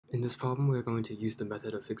In this problem, we're going to use the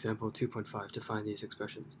method of example 2.5 to find these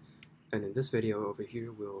expressions. And in this video over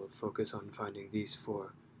here, we'll focus on finding these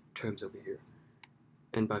four terms over here.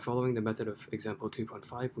 And by following the method of example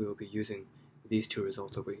 2.5, we will be using these two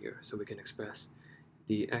results over here. So we can express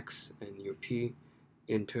the x and your p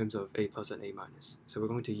in terms of a plus and a minus. So we're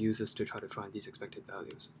going to use this to try to find these expected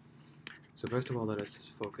values. So first of all, let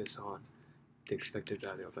us focus on the expected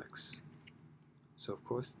value of x. So of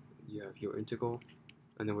course, you have your integral,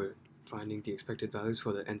 and then we're finding the expected values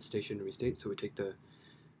for the nth stationary state. So we take the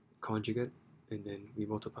conjugate, and then we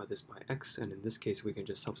multiply this by x, and in this case we can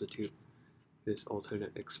just substitute this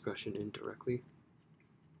alternate expression in directly.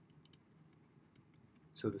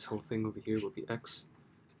 So this whole thing over here will be x,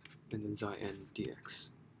 and then xi n dx.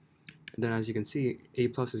 And then as you can see, a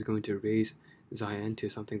plus is going to raise xi n to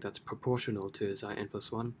something that's proportional to xi n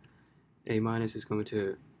plus 1. A minus is going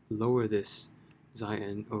to lower this xi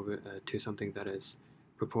n over to something that is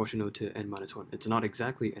proportional to n minus 1. It's not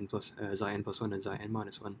exactly n plus, xi n plus 1 and xi n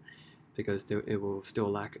minus 1, because it will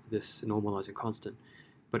still lack this normalizing constant,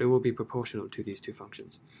 but it will be proportional to these two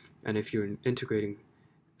functions. And if you're integrating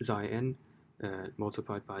xi n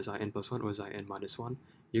multiplied by xi n plus 1 or xi n minus 1,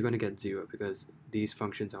 you're going to get 0, because these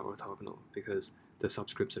functions are orthogonal, because the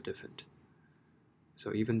subscripts are different.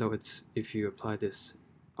 So even though if you apply this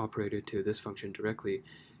operator to this function directly,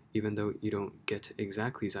 even though you don't get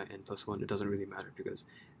exactly xi n plus 1, it doesn't really matter, because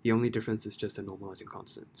the only difference is just a normalizing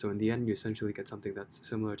constant. So in the end, you essentially get something that's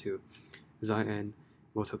similar to xi n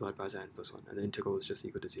multiplied by xi n plus 1, and the integral is just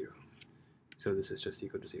equal to 0. So this is just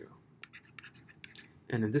equal to 0.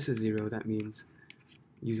 And if this is 0, that means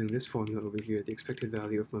using this formula over here, the expected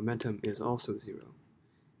value of momentum is also 0.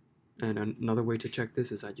 And another way to check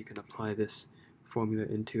this is that you can apply this formula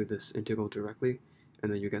into this integral directly,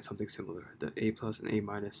 and then you get something similar. The a plus and a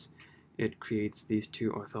minus, it creates these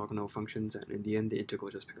two orthogonal functions, and in the end the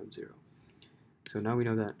integral just becomes 0. So now we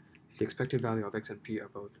know that the expected value of x and p are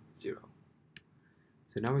both 0.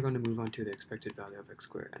 So now we're going to move on to the expected value of x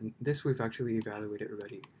squared, and this we've actually evaluated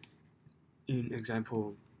already in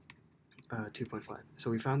example 2.5. So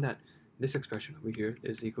we found that this expression over here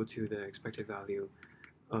is equal to the expected value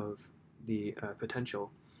of the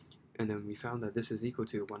potential, and then we found that this is equal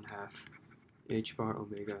to 1/2 h bar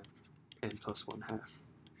omega n plus 1/2.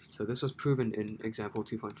 So this was proven in example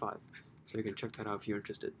 2.5, so you can check that out if you're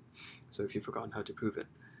interested, so if you've forgotten how to prove it.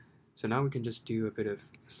 So now we can just do a bit of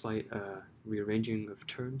slight rearranging of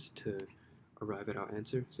terms to arrive at our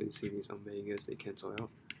answer. So you see these omegas, they cancel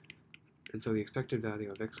out. And so the expected value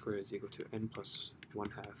of x squared is equal to n plus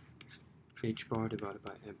 1/2 h bar divided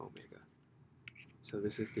by m omega. So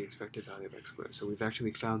this is the expected value of x squared. So we've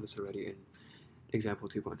actually found this already in example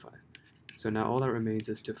 2.5. So now all that remains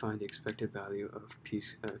is to find the expected value of p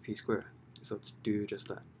squared. So let's do just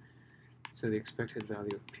that. So the expected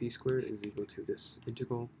value of p squared is equal to this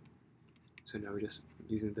integral. So now we're just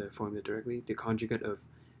using the formula directly, the conjugate of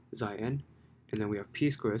xi n, and then we have p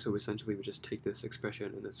squared, so essentially we just take this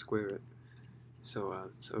expression and then square it. So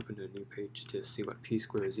let's open a new page to see what p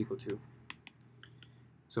squared is equal to.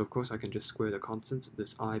 So of course I can just square the constants.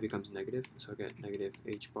 This I becomes negative, so I get negative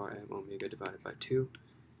h bar m omega divided by 2.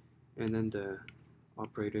 And then the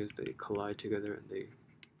operators, they collide together and they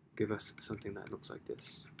give us something that looks like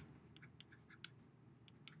this.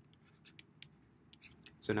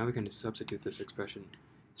 So now we can substitute this expression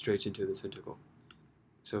straight into this integral.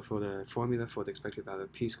 So for the formula for the expected value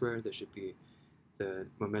of p squared, there should be the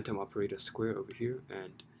momentum operator square over here,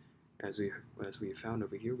 and as we found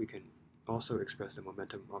over here, we can also express the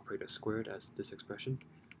momentum operator squared as this expression.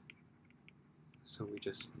 So we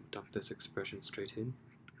just dump this expression straight in.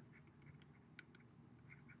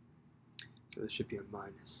 So this should be a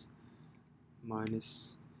minus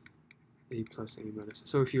a plus a minus.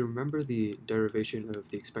 So if you remember the derivation of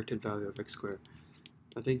the expected value of x squared,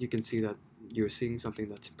 I think you can see that you're seeing something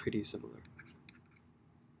that's pretty similar.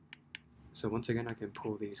 So once again, I can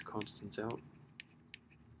pull these constants out.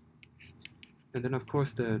 And then of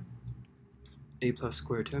course the a plus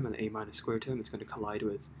square term and the a minus square term, it's going to collide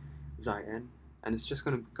with xi n, and it's just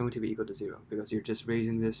going to be equal to 0, because you're just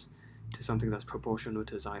raising this to something that's proportional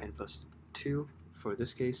to xi n plus 2 for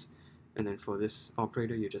this case, and then for this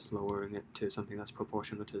operator you're just lowering it to something that's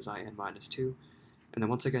proportional to xi n minus 2. And then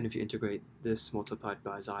once again, if you integrate this multiplied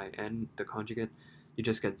by xi n, the conjugate, you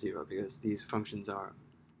just get 0, because these functions are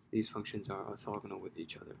orthogonal with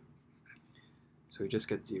each other. So we just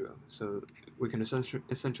get 0. So we can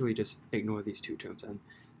essentially just ignore these two terms, and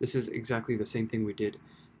this is exactly the same thing we did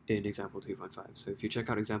in example 2.5. So if you check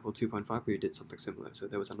out example 2.5, we did something similar. So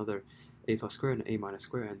there was another a plus square and a minus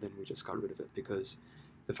square, and then we just got rid of it because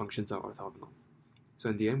the functions are orthogonal. So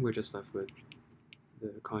in the end, we're just left with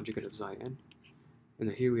the conjugate of xi n. And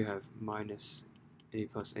then here we have minus a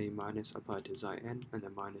plus a minus applied to xi n, and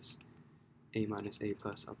then minus a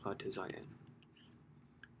plus applied to xi n.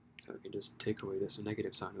 So we can just take away this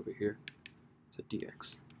negative sign over here, so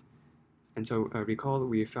dx. And so recall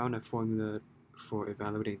we found a formula for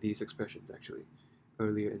evaluating these expressions actually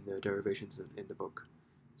earlier in the derivations in the book.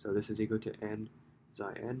 So this is equal to n xi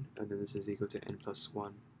n, and then this is equal to n plus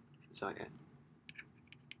 1 xi n.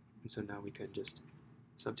 And so now we can just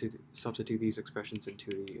substitute these expressions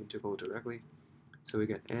into the integral directly. So we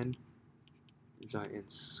get n xi n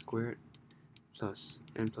squared plus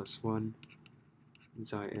n plus 1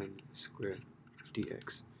 xi n squared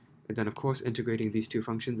dx. And then of course integrating these two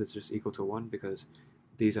functions is just equal to 1 because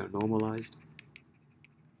these are normalized.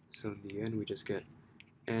 So in the end we just get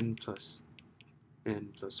n plus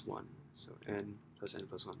 1. So n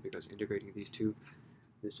plus 1 because integrating these two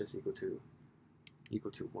is just equal to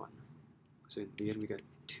 1. So in the end we get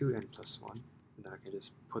 2n plus 1, and then I can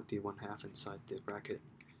just put the 1/2 inside the bracket.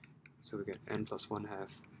 So we get n plus 1/2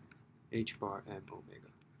 h bar m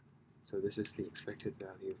omega. So this is the expected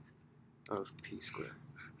value of p squared.